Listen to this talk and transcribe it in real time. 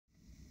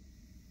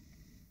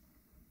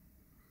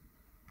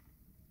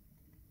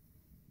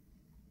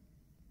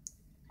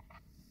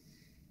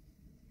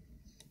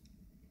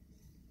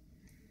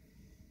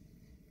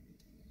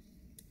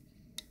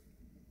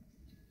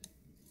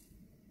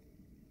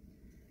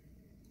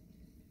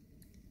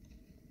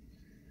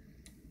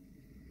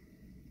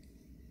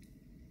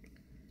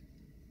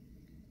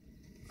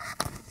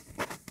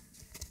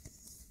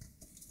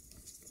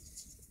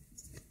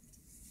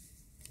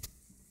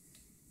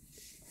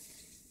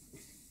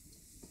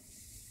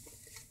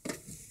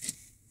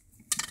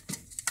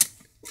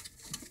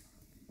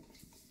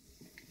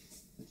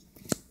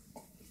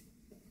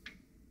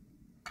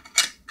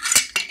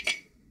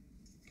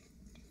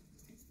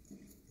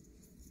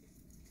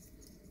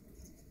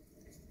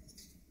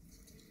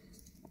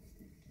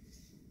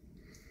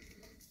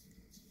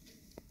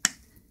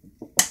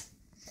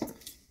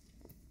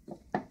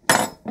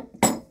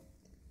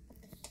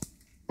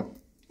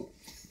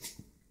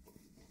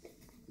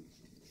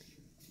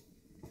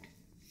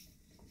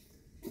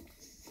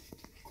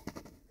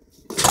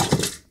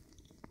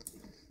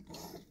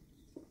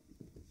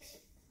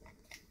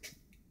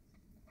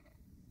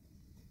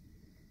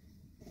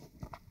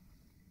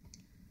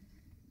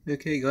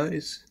Okay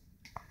guys,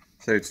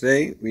 so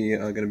today we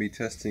are going to be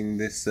testing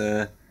this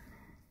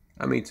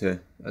ammeter.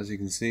 As you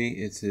can see,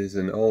 it is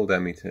an old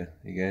ammeter.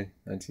 There you go,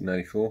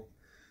 1994,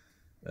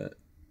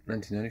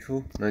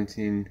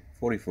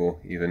 1944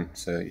 even,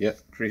 so yeah,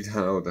 pretty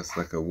darn old. That's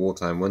like a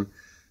wartime one.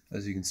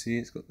 As you can see,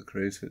 it's got the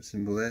crow's foot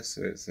symbol there,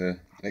 so it's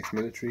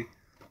ex-military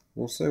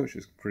also, which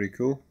is pretty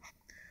cool.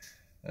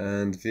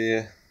 And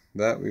via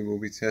that we will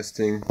be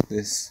testing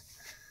this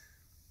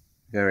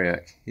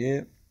variac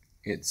here.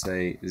 It's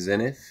a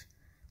Zenith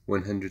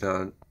 100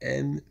 RM,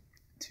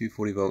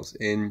 240 volts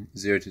in,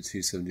 0 to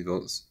 270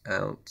 volts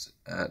out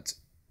at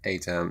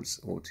 8 amps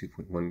or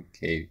 2.1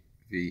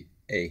 kVA,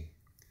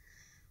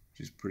 which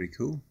is pretty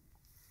cool.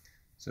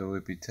 So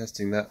we'll be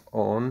testing that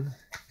on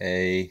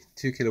a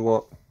 2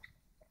 kilowatt,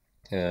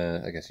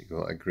 I guess you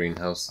call it a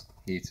greenhouse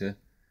heater.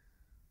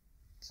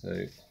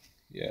 So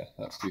yeah,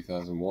 that's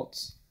 2000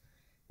 watts.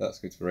 That's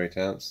good for 8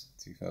 amps.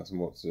 2000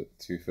 watts at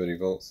 230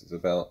 volts is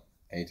about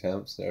 8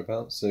 amps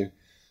thereabouts. So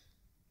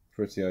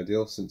pretty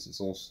ideal, since it's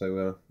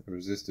also a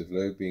resistive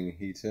load, being a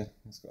heater.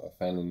 It's got a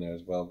fan in there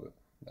as well, but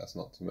that's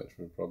not too much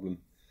of a problem.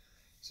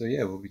 So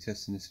yeah, we'll be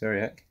testing this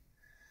variac.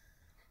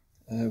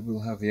 We'll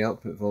have the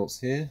output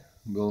volts here,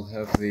 we'll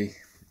have the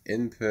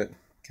input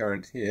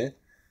current here,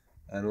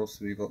 and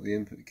also we've got the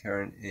input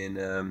current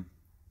in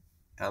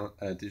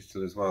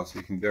digital as well, so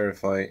you can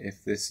verify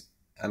if this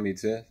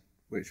ammeter,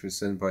 which was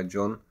sent by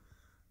John,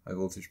 High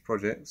Voltage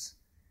Projects,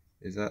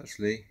 is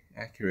actually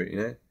accurate, you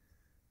know,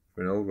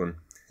 for an old one.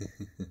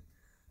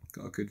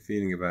 Got a good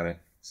feeling about it,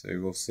 so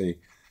we'll see.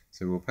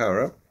 So we'll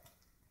power up,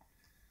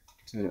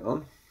 turn it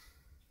on,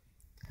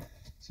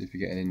 see if we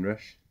get an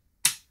inrush.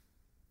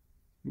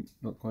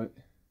 Not quite.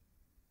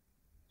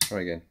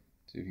 Try again,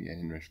 see if we get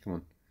an inrush. Come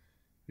on.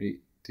 3,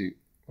 2,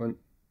 1.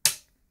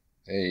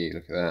 Hey,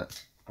 look at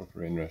that,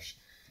 proper inrush.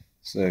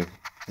 So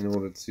in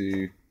order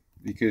to,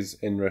 because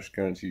inrush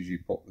currents usually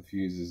pop the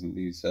fuses in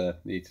these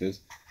meters,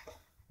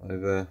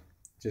 I've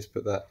just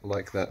put that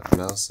like that for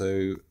now,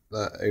 so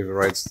that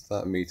overrides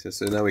that meter.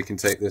 So now we can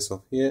take this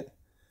off here,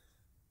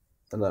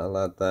 and that'll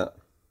add that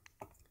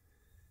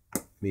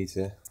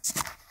meter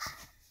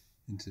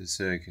into the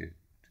circuit.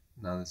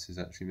 Now this is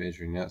actually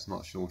measuring. Now it's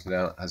not shorted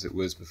out as it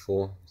was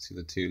before. See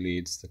the two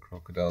leads, the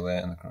crocodile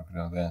there and the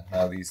crocodile there.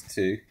 Now these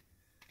two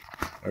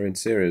are in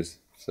series,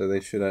 so they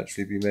should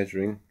actually be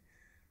measuring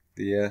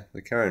the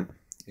current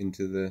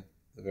into the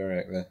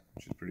variac there,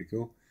 which is pretty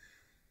cool.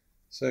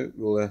 So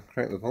we'll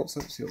crank the volts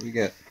up, see what we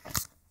get.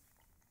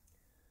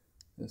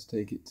 Let's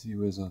take it to,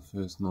 where's our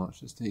first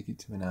notch? Let's take it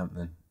to an amp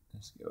then.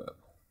 Let's go up.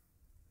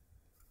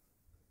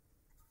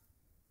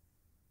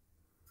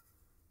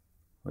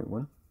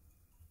 0.1,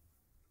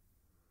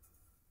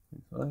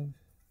 0.5,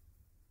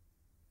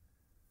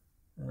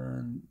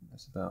 and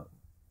that's about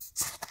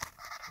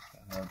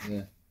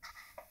there.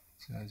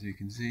 So as you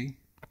can see,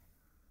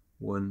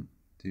 1,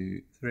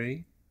 2,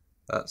 3,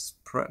 that's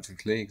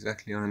practically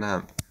exactly on an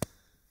amp.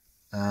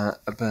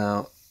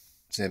 About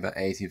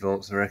 80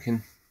 volts I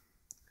reckon.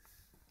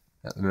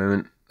 At the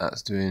moment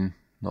that's doing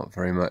not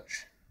very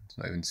much, it's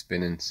not even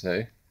spinning,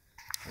 so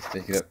let's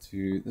take it up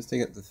to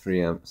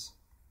 3 amps.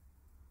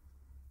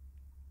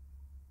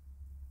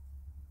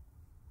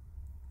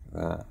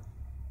 Look at that.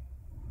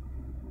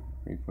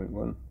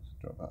 3.1, let's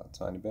drop that a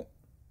tiny bit.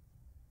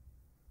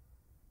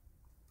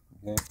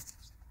 Okay,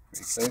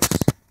 pretty close.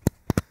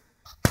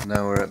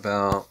 Now we're at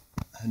about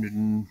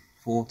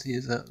 140,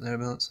 is that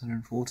thereabouts?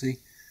 140.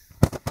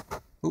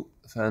 Oh,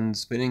 the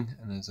fan's spinning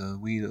and there's a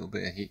wee little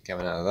bit of heat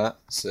coming out of that.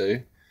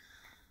 So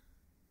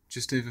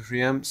just over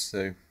 3 amps.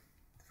 So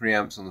 3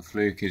 amps on the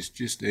fluke is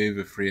just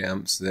over 3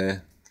 amps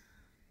there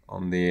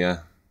on the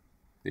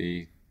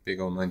big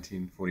old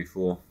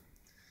 1944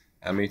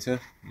 ammeter.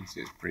 You can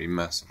see it's pretty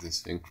massive,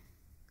 this thing,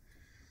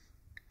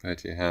 compared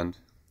to your hand.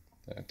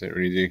 I don't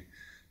really do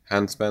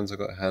hand spans. I've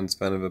got a hand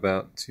span of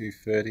about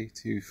 230,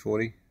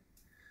 240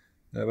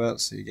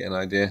 thereabouts, so you get an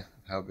idea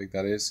of how big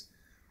that is.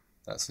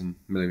 That's in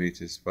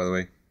millimeters, by the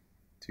way,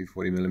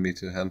 240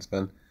 millimeter hand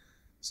span.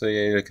 So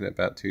yeah, you're looking at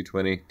about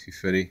 220,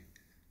 230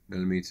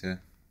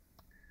 millimeter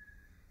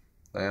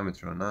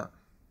diameter on that.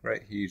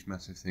 Great, huge,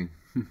 massive thing.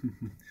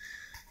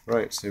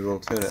 Right, so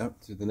we'll turn it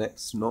up to the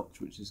next notch,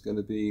 which is going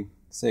to be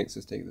 6.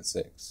 Let's take the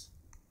 6.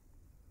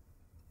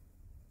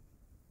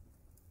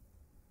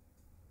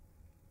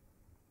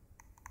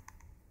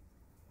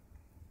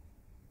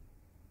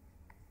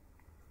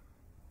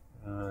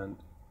 And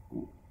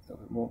ooh, a little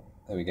bit more.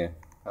 There we go.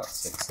 That's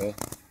 6 there.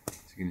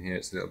 As you can hear,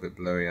 it's a little bit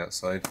blowy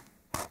outside.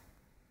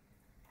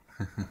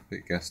 A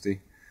bit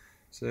gusty.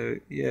 So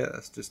yeah,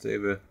 that's just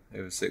over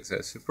 6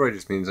 there. So it probably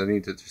just means I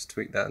need to just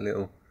tweak that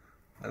little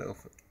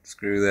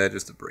screw there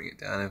just to bring it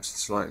down ever so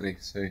slightly.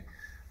 So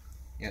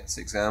yeah,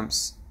 6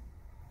 amps,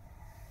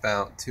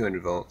 about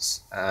 200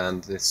 volts,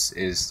 and this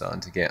is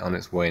starting to get on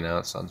its way now.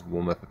 It's starting to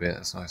warm up a bit.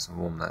 It's nice and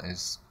warm, that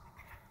is.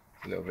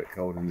 A little bit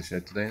cold in the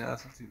shed today. No,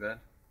 that's not too bad.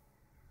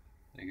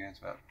 There you go, it's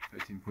about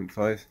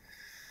 13.5.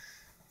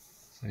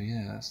 So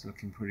yeah, that's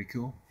looking pretty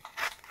cool.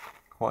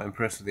 Quite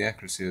impressed with the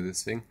accuracy of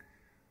this thing.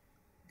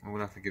 I'm going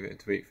to have to give it a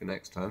tweak for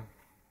next time.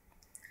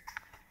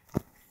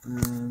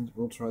 And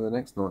we'll try the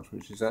next notch,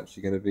 which is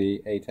actually going to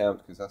be 8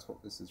 amps, because that's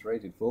what this is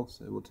rated for,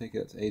 so we'll take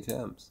it up to 8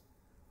 amps.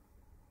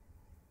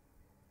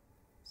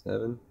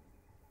 7,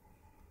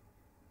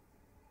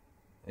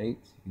 8, you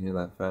can hear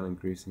that fan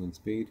increasing in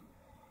speed.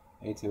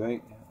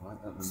 808, yeah, I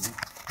like that number.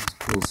 That's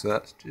cool, so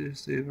that's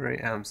just over 8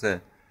 amps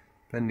there,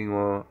 depending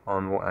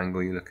on what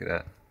angle you look at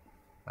it.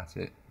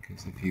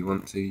 Because if you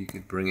want to, you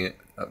could bring it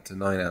up to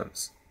 9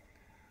 amps,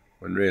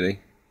 when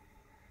really,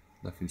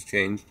 nothing's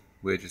changed.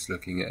 We're just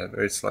looking at a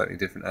very slightly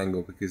different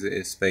angle because it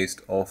is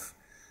spaced off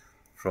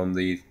from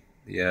the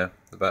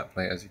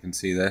backplate, as you can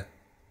see there,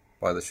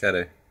 by the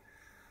shadow.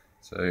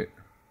 So if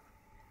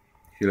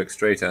you look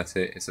straight at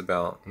it, it's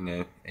about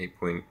 8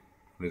 point,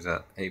 what is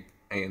that?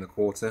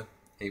 8.25,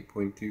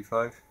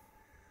 8.25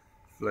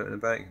 floating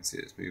about. You can see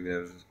it's moving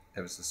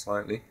ever so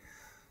slightly.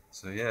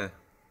 So yeah,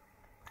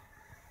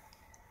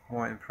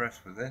 quite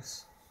impressed with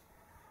this.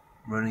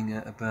 Running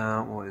at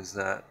about, what is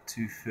that?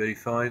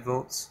 235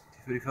 volts,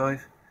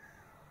 235.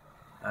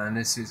 And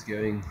this is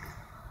going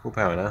full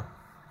power now.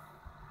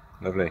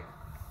 Lovely.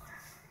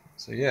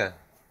 So yeah,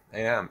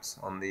 8 amps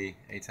on the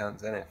 8 amp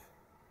Zenith.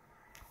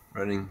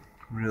 Running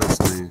real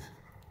smooth.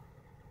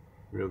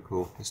 Real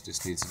cool. This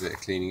just needs a bit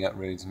of cleaning up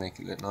really to make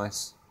it look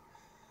nice.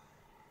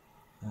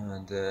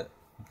 And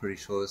I'm pretty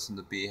sure this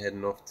will be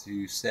heading off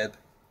to Seb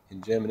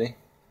in Germany,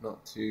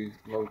 not too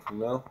long from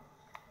now.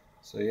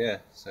 So yeah,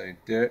 so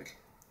Dirk,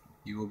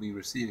 you will be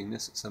receiving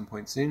this at some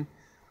point soon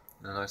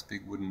in a nice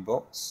big wooden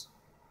box,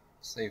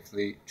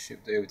 safely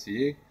shipped over to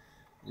you.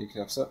 You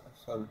can have some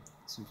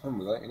fun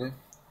with that,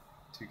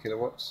 2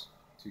 kilowatts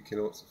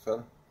of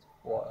fun. It's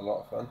quite a lot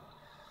of fun.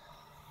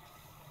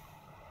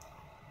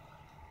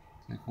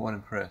 So quite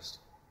impressed.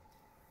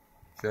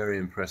 Very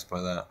impressed by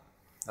that.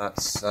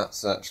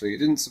 That's actually, it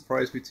didn't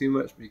surprise me too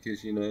much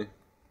because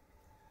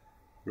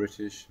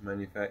British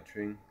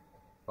manufacturing,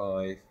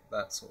 by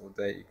that sort of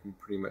date you can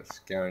pretty much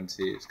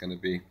guarantee it's going to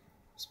be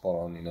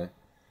spot on,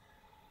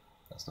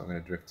 That's not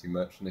going to drift too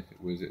much, and if it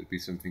was, it would be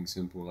something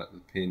simple like the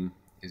pin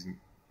isn't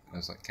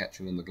as like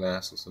catching on the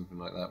glass or something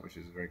like that, which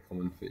is very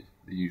common for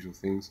the usual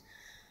things.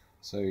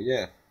 So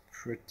yeah,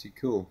 pretty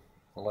cool.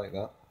 I like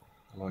that.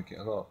 I like it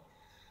a lot.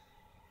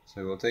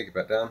 So we'll take it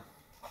back down.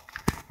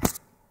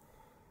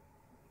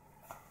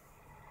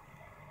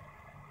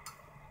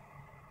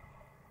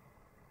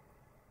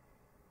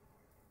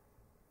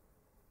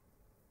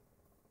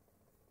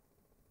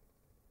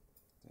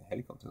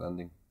 Helicopter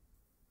landing.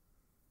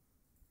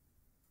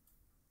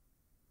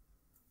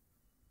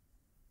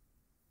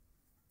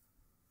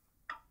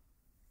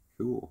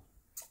 Cool.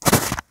 There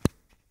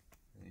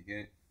you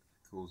go.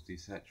 Cool's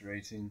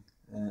desaturating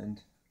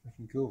and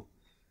looking cool.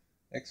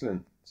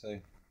 Excellent. So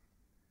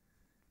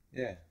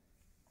yeah,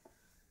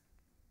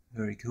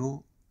 very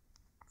cool.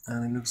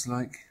 And it looks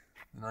like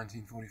the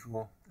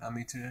 1944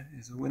 Ammeter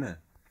is a winner.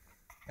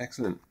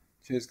 Excellent.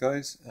 Cheers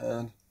guys,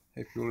 and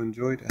hope you all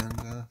enjoyed,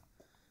 and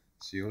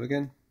see you all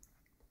again.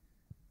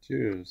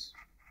 Cheers.